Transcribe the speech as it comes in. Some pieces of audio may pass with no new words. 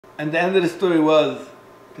And the end of the story was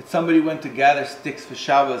that somebody went to gather sticks for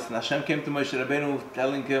Shabbos, and Hashem came to Moshe Rabbeinu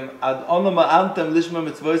telling him, Ad onoma antem lishma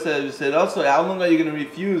mitzvosai. He said, also, how long are you going to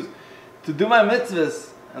refuse to do my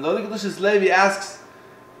mitzvahs? And the Holy Kedushas Levi asks,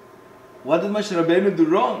 what did Moshe Rabbeinu do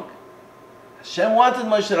wrong? Hashem wanted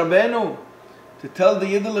Moshe Rabbeinu to tell the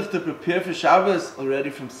Yiddelech to prepare for Shabbos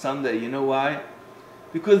already from Sunday. You know why?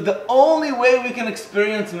 Because the only way we can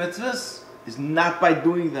experience mitzvahs is not by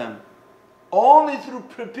doing them. Only through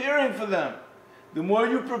preparing for them. The more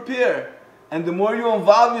you prepare and the more you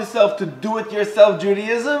involve yourself to do-it-yourself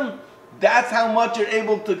Judaism, that's how much you're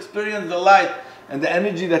able to experience the light and the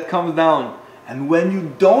energy that comes down. And when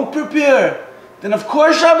you don't prepare, then of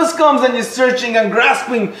course Shabbos comes and you're searching and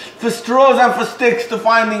grasping for straws and for sticks to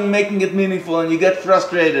making it meaningful, and you get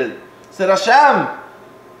frustrated. Said Hashem,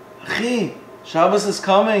 Achi, Shabbos is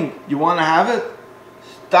coming. You want to have it?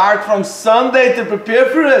 Start from Sunday to prepare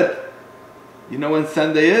for it. You know when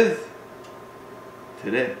Sunday is?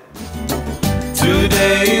 Today.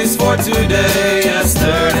 Today is for today.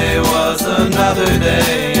 Yesterday was another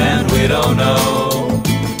day, and we don't know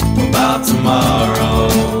about tomorrow.